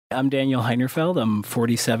I'm Daniel Heinerfeld. I'm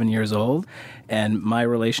 47 years old, and my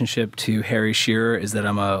relationship to Harry Shearer is that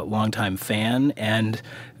I'm a longtime fan, and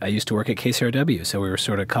I used to work at KCRW, so we were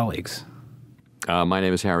sort of colleagues. My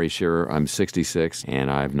name is Harry Shearer. I'm 66,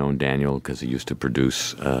 and I've known Daniel because he used to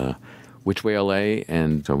produce Which Way LA,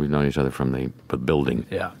 and so we've known each other from the building,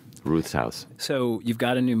 Ruth's house. So you've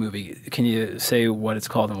got a new movie. Can you say what it's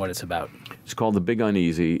called and what it's about? It's called The Big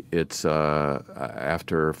Uneasy. It's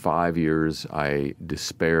after 5 years, I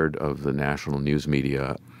despaired of the national news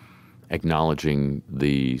media acknowledging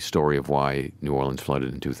the story of why New Orleans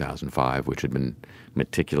flooded in 2005, which had been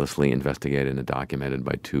meticulously investigated and documented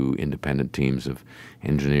by 2 independent teams of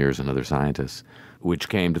engineers and other scientists, which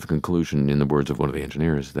came to the conclusion, in the words of one of the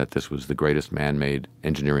engineers, that this was the greatest man-made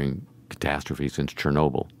engineering catastrophe since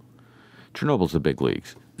Chernobyl. Chernobyl's the big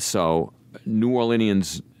leagues. So New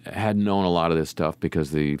Orleanians had known a lot of this stuff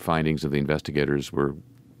because the findings of the investigators were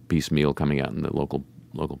piecemeal coming out in the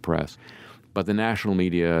local press. But the national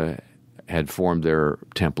media had formed their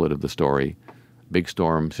template of the story. Big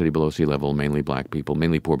storm, city below sea level, mainly black people,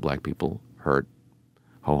 mainly poor black people, hurt,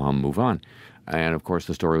 ho-hum, move on. And of course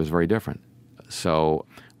the story was very different. So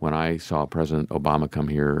when I saw President Obama come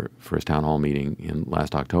here for his town hall meeting in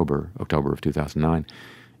last October of 2009,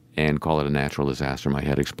 and call it a natural disaster, my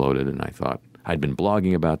head exploded, and I thought, I'd been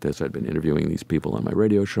blogging about this, I'd been interviewing these people on my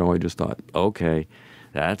radio show, I just thought, okay,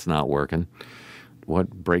 that's not working. What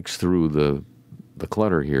breaks through the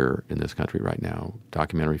clutter here in this country right now?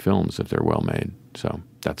 Documentary films, if they're well made. So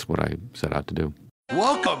that's what I set out to do.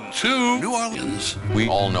 Welcome to New Orleans. We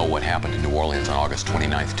all know what happened in New Orleans on August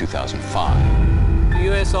 29th, 2005. The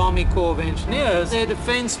U.S. Army Corps of Engineers, their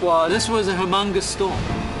defense was this was a humongous storm.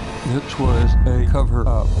 It was a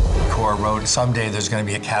cover-up. The Corps wrote, someday there's going to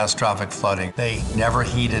be a catastrophic flooding. They never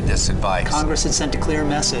heeded this advice. Congress had sent a clear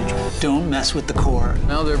message, don't mess with the Corps.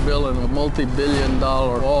 Now they're building a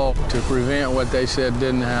multi-billion-dollar wall to prevent what they said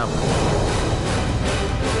didn't happen.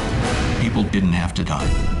 People didn't have to die.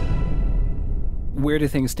 Where do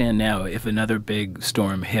things stand now? If another big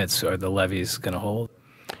storm hits, are the levees going to hold?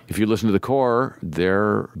 If you listen to the Corps,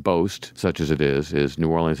 their boast, such as it is New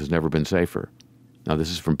Orleans has never been safer. Now,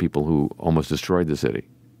 this is from people who almost destroyed the city.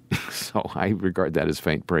 So I regard that as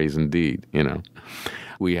faint praise indeed, you know.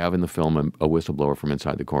 We have in the film a whistleblower from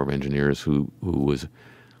inside the Corps of Engineers who was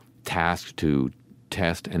tasked to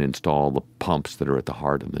test and install the pumps that are at the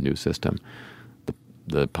heart of the new system.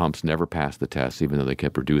 The pumps never passed the tests, even though they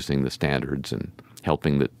kept reducing the standards and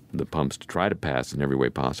helping the pumps to try to pass in every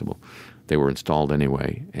way possible. They were installed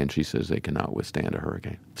anyway, and she says they cannot withstand a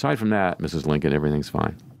hurricane. Aside from that, Mrs. Lincoln, everything's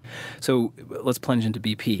fine. So let's plunge into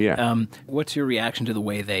BP. Yeah. What's your reaction to the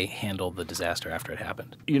way they handled the disaster after it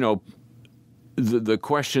happened? You know, the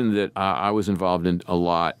question that I was involved in a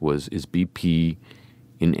lot was, is BP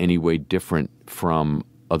in any way different from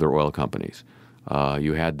other oil companies?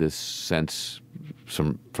 You had this sense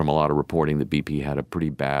from a lot of reporting that BP had a pretty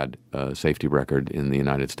bad safety record in the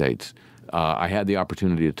United States. I had the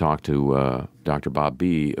opportunity to talk to Dr. Bob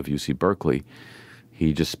B. of UC Berkeley.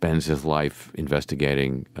 He just spends his life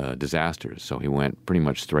investigating disasters, so he went pretty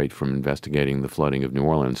much straight from investigating the flooding of New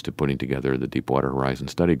Orleans to putting together the Deepwater Horizon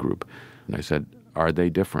Study Group. And I said, are they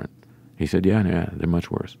different? He said, yeah, they're much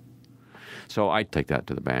worse. So I take that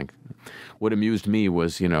to the bank. What amused me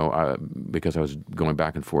was, you know, because I was going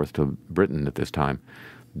back and forth to Britain at this time,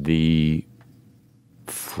 the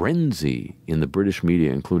frenzy in the British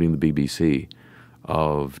media, including the BBC,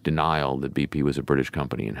 of denial that BP was a British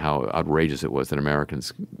company and how outrageous it was that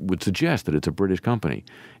Americans would suggest that it's a British company.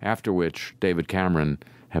 After which David Cameron,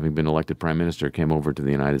 having been elected prime minister, came over to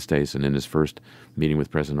the United States, and in his first meeting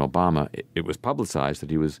with President Obama, it was publicized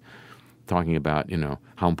that he was talking about, you know,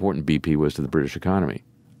 how important BP was to the British economy.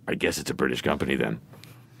 I guess it's a British company then.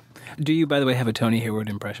 Do you, by the way, have a Tony Hayward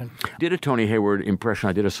impression? I did a Tony Hayward impression.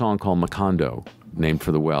 I did a song called Macondo, named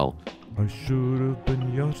for the well. I should have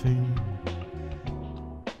been yachting.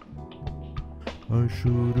 I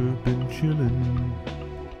should have been chilling.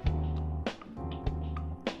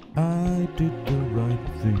 I did the right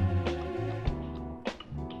thing,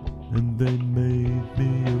 and they made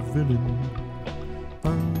me a villain. I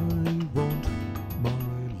want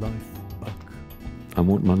my life back. I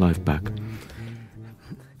want my life back.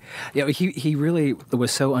 Yeah, he really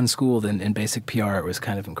was so unschooled in basic PR. It was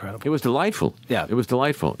kind of incredible. It was delightful. Yeah. It was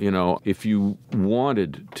delightful. You know, if you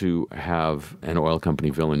wanted to have an oil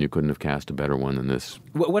company villain, you couldn't have cast a better one than this.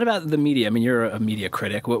 What about the media? I mean, you're a media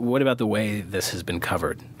critic. What about the way this has been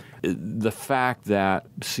covered? The fact that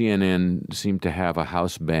CNN seemed to have a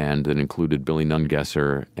house band that included Billy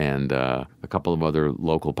Nungesser and a couple of other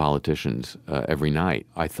local politicians every night,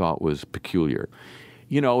 I thought was peculiar.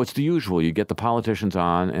 it's the usual. You get the politicians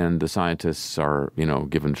on, and the scientists are,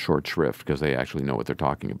 given short shrift because they actually know what they're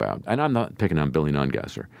talking about. And I'm not picking on Billy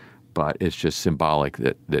Nungesser, but it's just symbolic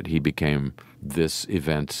that he became this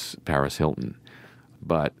event's Paris Hilton.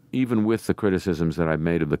 But even with the criticisms that I've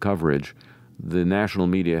made of the coverage, the national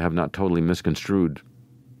media have not totally misconstrued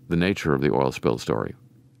the nature of the oil spill story,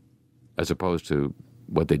 as opposed to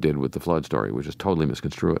what they did with the flood story, which is totally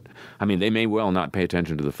misconstrue it. I mean, they may well not pay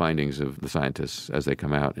attention to the findings of the scientists as they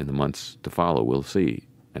come out in the months to follow. We'll see.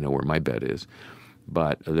 I know where my bet is.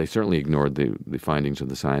 But they certainly ignored the findings of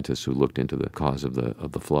the scientists who looked into the cause of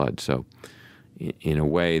the flood. So in a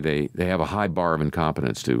way, they have a high bar of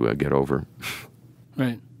incompetence to get over.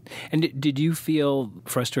 Right. And did you feel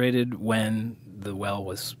frustrated when the well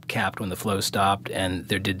was capped, when the flow stopped, and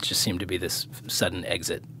there did just seem to be this sudden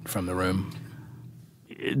exit from the room?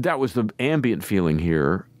 That was the ambient feeling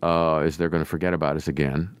here, is they're going to forget about us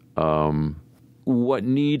again. What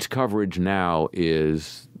needs coverage now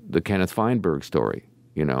is the Kenneth Feinberg story.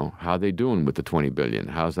 How they doing with the $20 billion?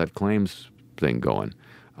 How's that claims thing going?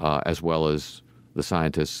 As well as the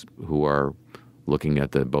scientists who are looking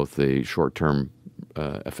at both the short-term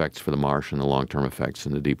effects for the marsh and the long-term effects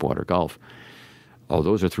in the Deepwater Gulf. Oh,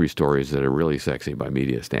 those are three stories that are really sexy by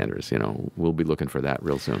media standards. We'll be looking for that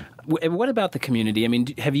real soon. What about the community? I mean,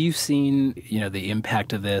 have you seen, the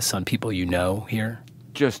impact of this on people here?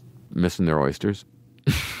 Just missing their oysters.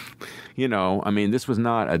 This was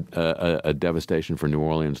not a devastation for New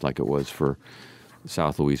Orleans like it was for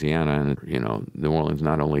South Louisiana. And, New Orleans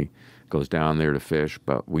not only goes down there to fish,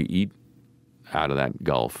 but we eat out of that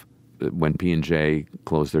Gulf. When P&J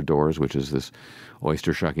closed their doors, which is this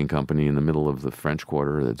oyster shucking company in the middle of the French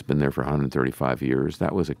Quarter that's been there for 135 years,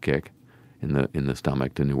 that was a kick in the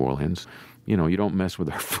stomach to New Orleans. You don't mess with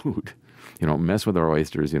our food. You don't mess with our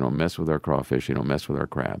oysters. You don't mess with our crawfish. You don't mess with our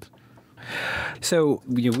crabs. So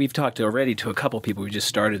we've talked already to a couple people who just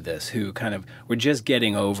started this who kind of were just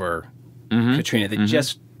getting over Katrina. They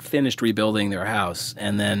just finished rebuilding their house,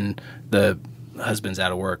 and then the husband's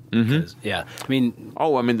out of work. Because,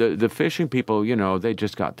 the fishing people, they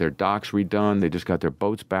just got their docks redone. They just got their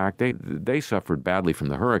boats back. They suffered badly from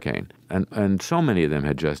the hurricane, and so many of them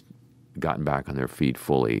had just gotten back on their feet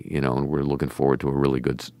fully. And we're looking forward to a really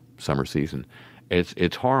good summer season.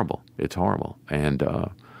 It's horrible. It's horrible, and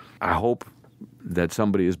I hope that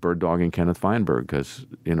somebody is bird dogging Kenneth Feinberg, because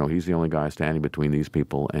he's the only guy standing between these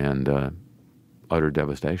people and utter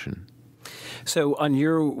devastation. So on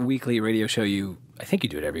your weekly radio show, I think you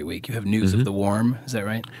do it every week. You have news of the warm. Is that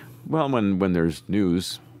right? Well, when there's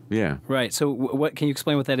news, yeah. Right. So what can you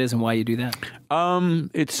explain what that is and why you do that?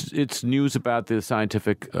 It's news about the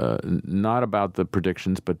scientific, not about the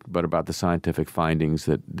predictions, but about the scientific findings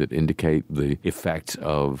that indicate the effects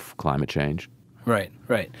of climate change. Right.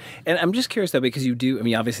 And I'm just curious, though, because you do,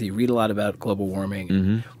 obviously you read a lot about global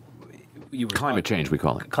warming. Climate change, we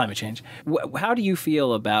call it. Climate change. How do you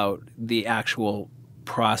feel about the actual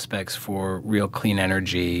prospects for real clean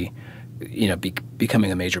energy,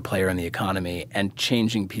 becoming a major player in the economy and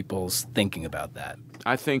changing people's thinking about that?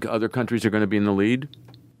 I think other countries are going to be in the lead.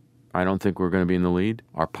 I don't think we're going to be in the lead.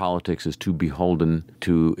 Our politics is too beholden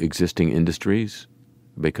to existing industries,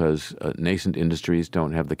 because nascent industries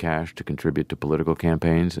don't have the cash to contribute to political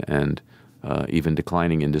campaigns, and even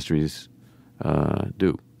declining industries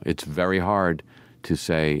do. It's very hard to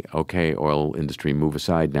say, okay, oil industry, move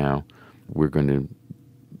aside now. We're going to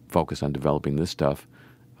focus on developing this stuff,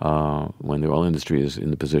 when the oil industry is in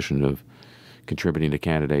the position of contributing to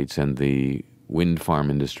candidates and the wind farm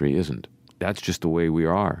industry isn't. That's just the way we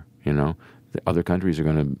are, The other countries are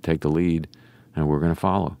going to take the lead, and we're going to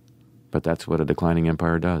follow. But that's what a declining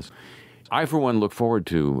empire does. I, for one, look forward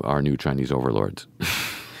to our new Chinese overlords.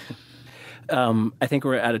 I think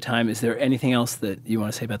we're out of time. Is there anything else that you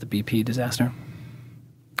want to say about the BP disaster?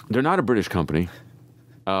 They're not a British company.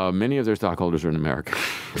 Many of their stockholders are in America.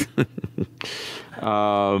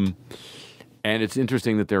 And it's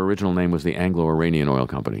interesting that their original name was the Anglo-Iranian Oil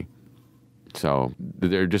Company. So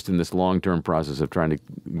they're just in this long-term process of trying to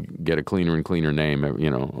get a cleaner and cleaner name,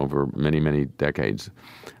 over many, many decades.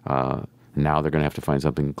 Now they're going to have to find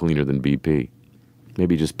something cleaner than BP.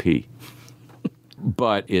 Maybe just P.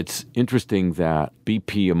 But it's interesting that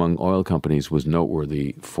BP among oil companies was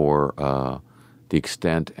noteworthy for the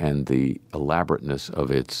extent and the elaborateness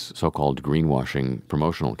of its so-called greenwashing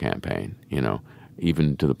promotional campaign,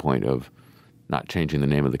 even to the point of not changing the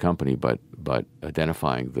name of the company, but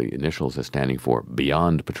identifying the initials as standing for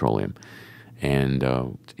Beyond Petroleum. And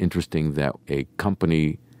it's interesting that a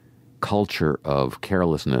company culture of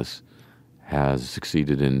carelessness has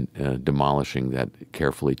succeeded in demolishing that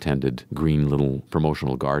carefully tended green little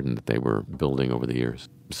promotional garden that they were building over the years.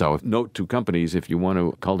 So note to companies, if you want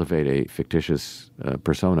to cultivate a fictitious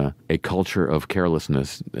persona, a culture of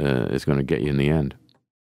carelessness is going to get you in the end.